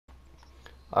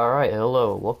Alright,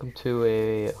 hello, welcome to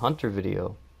a hunter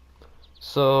video.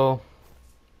 So,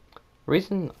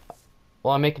 reason,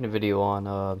 well, I'm making a video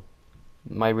on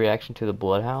my reaction to the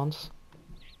Bloodhounds.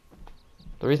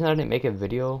 The reason I didn't make a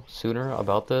video sooner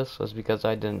about this was because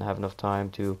I didn't have enough time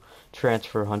to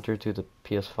transfer Hunter to the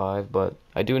PS5, but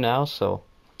I do now, so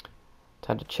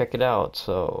time to check it out.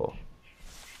 So,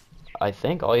 I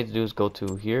think all you have to do is go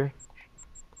to here,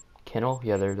 kennel,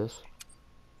 yeah, there it is.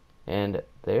 And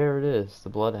there it is, the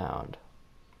Bloodhound.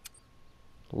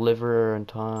 Liver and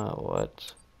time,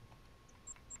 what?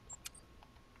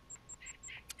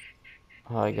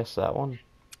 I guess that one.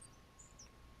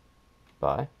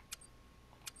 Bye.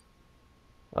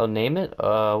 Oh, name it?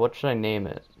 What should I name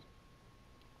it?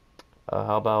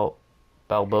 How about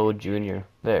Balboa Jr.?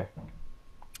 There.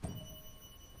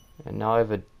 And now I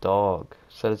have a dog.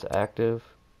 Said it's active.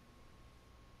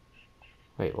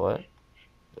 Wait, what?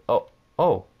 Oh,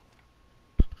 oh.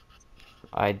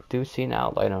 I do see an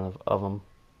outline of them.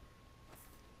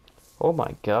 Oh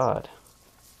my god.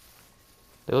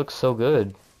 They look so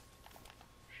good.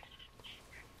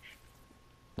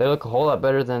 They look a whole lot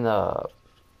better than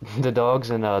the dogs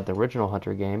in the original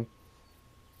Hunter game.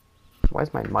 Why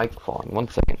is my mic falling? 1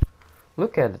 second.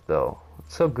 Look at it though.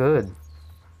 It's so good.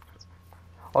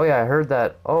 Oh yeah, I heard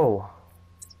that. Oh.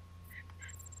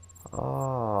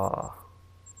 Ah.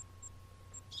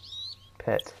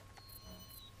 Pet.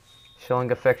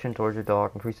 Showing affection towards your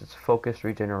dog increases focus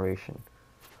regeneration.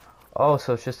 Oh,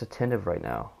 so it's just attentive right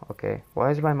now. Okay.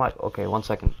 Why is my mic? Okay, 1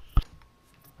 second.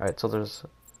 Alright, so there's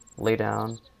lay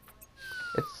down.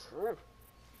 It's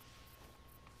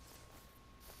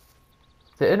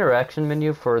the interaction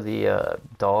menu for the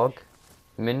dog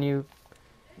menu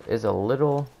is a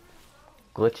little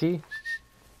glitchy.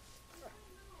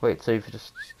 Wait, so if you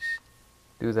just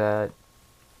do that,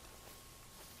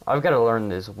 I've got to learn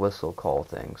these whistle call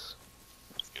things.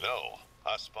 You know,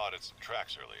 I spotted some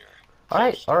tracks earlier.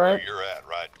 Alright, Where alright. you're at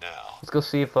right now. Let's go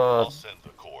see if I'll send the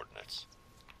coordinates.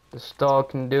 this dog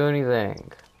can do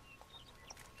anything.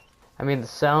 I mean, the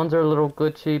sounds are a little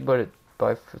glitchy, but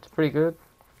it's pretty good.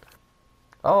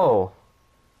 Oh.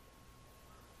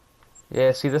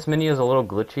 Yeah, see, this menu is a little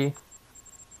glitchy.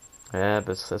 Yeah,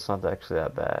 but it's not actually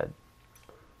that bad.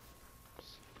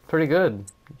 It's pretty good.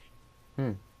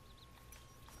 Let's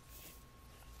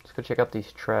go check out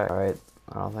these tracks. Alright,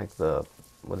 I don't think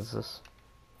what is this?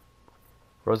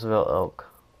 Roosevelt elk.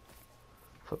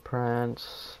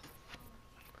 Footprints.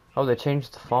 Oh, they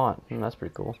changed the font. That's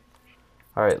pretty cool.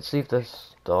 Alright, let's see if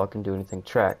this dog can do anything.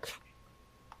 Track.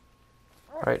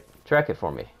 Alright, track it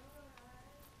for me.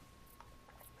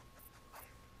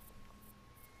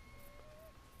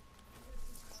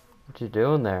 What you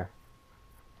doing there?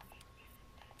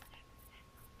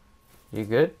 You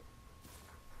good?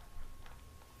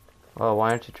 Oh,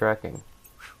 why aren't you tracking?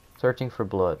 Searching for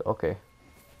blood. Okay.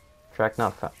 Track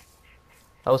not found.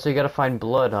 Oh, so you gotta find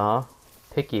blood, huh?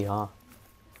 Picky, huh?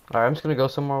 Alright, I'm just gonna go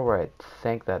somewhere where I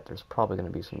think that there's probably gonna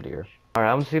be some deer.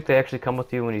 Alright, I'm gonna see if they actually come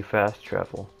with you when you fast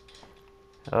travel.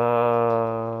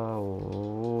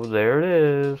 There it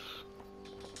is.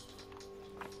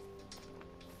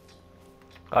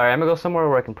 Alright, I'm gonna go somewhere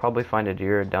where I can probably find a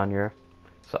deer down here.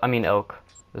 So, I mean elk.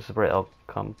 This is where elk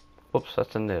come. Whoops,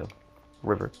 that's in the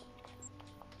river.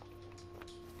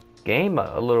 Game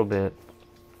a little bit.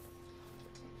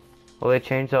 Well, they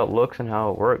changed how it looks and how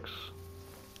it works.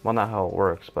 Well, not how it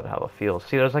works, but how it feels.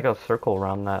 See, there's like a circle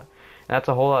around that. And that's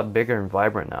a whole lot bigger and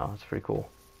vibrant now. It's pretty cool.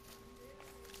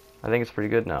 I think it's pretty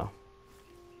good now.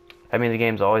 I mean, the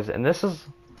game's always... And this is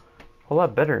a whole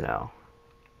lot better now.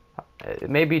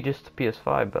 It may be just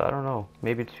PS5, but I don't know.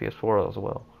 Maybe it's PS4 as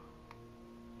well.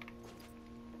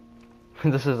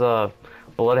 This is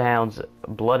Bloodhound.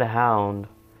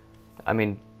 I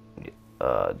mean,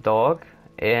 dog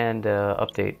and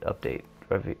update.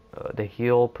 The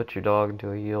heel. Put your dog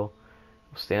into a heel.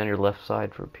 Stay on your left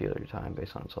side for a period of time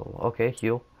based on solo. Okay,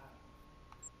 heel.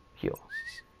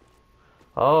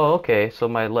 Oh, okay. So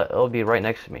it'll be right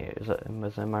next to me.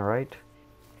 Am I right?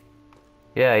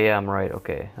 Yeah, I'm right.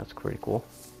 Okay, that's pretty cool.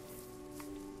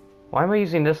 Why am I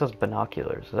using this as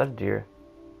binoculars? Is that a deer?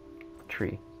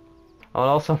 Tree. Oh, and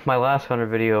also my last hunter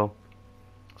video,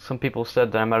 some people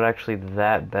said that I'm not actually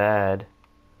that bad.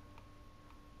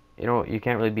 You know, you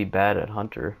can't really be bad at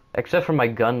hunter. Except for my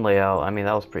gun layout. I mean,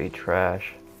 that was pretty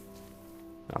trash.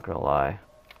 Not gonna lie.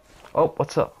 Oh,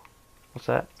 what's up? What's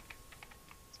that?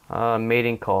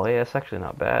 Mating call. Yeah, it's actually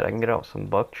not bad. I can get out some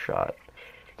buckshot.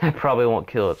 I probably won't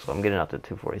kill it, so I'm getting out to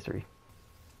 243.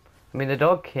 I mean, the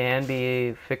dog can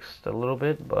be fixed a little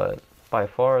bit, but by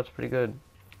far it's pretty good.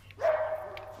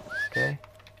 Okay.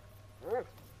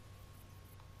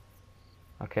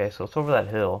 Okay, so it's over that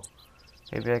hill.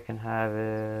 Maybe I can have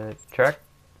it track.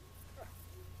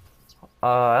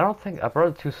 I don't think I brought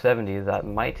a 270. That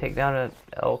might take down an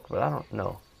elk, but I don't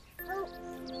know.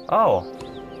 Oh,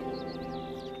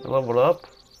 I leveled up.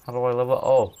 How do I level?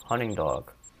 Oh, hunting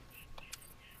dog.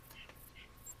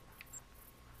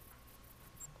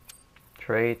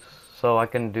 Traits. So I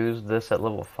can do this at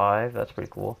level 5. That's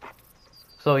pretty cool.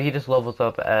 So he just levels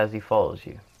up as he follows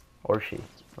you, or she,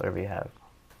 whatever you have.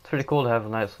 It's pretty cool to have a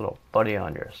nice little buddy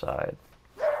on your side.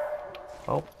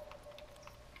 Oh.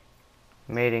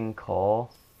 Mating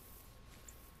call.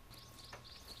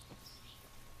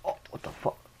 Oh, what the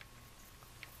fuck?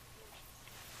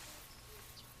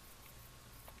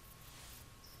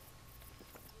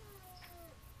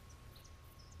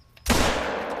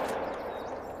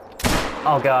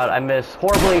 Oh god, I missed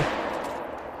horribly.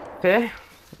 Okay,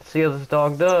 let's see how this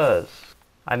dog does.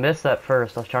 I missed that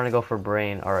first. I was trying to go for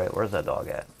brain. Alright, where's that dog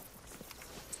at?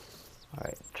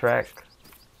 Alright, track.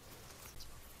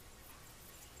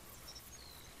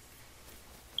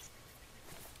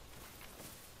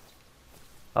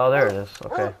 Oh, there it is.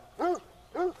 Okay.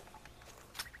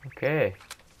 Okay.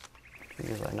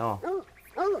 Because I know.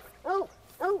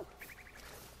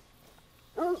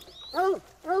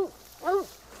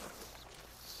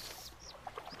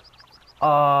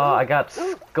 I got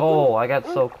skull. I got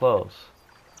so close.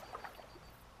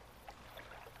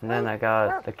 And then I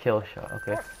got the kill shot.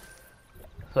 Okay.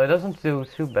 So it doesn't do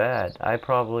too bad. I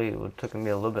probably it would took me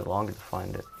a little bit longer to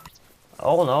find it.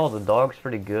 Oh no, the dog's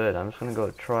pretty good. I'm just gonna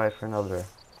go try for another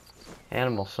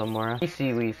animal somewhere.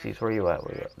 Weesies, where you at?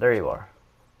 Where you at? There you are.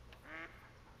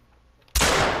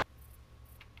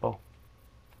 Oh.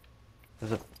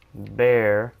 There's a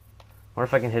bear. I wonder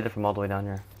if I can hit it from all the way down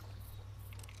here.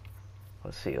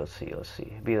 Let's see.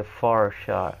 Be the far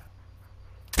shot.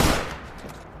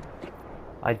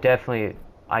 I definitely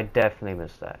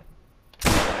missed that.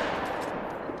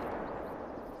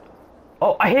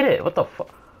 Oh, I hit it! What the fuck?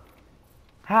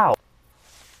 How?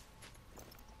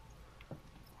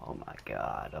 Oh my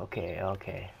god,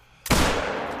 okay.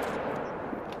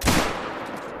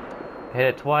 Hit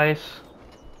it twice.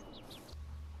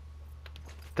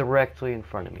 Directly in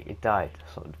front of me. It died,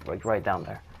 so like right down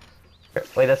there.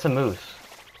 Wait, that's a moose.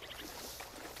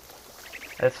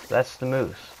 That's the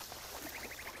moose.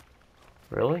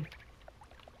 Really?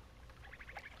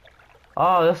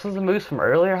 Oh, this is the moose from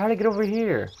earlier? How'd I get over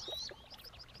here?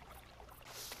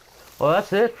 Well,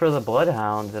 that's it for the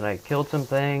Bloodhounds, and I killed some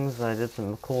things, and I did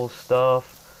some cool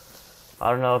stuff.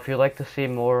 I don't know, if you'd like to see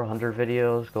more hunter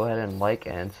videos, go ahead and like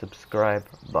and subscribe.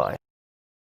 Bye.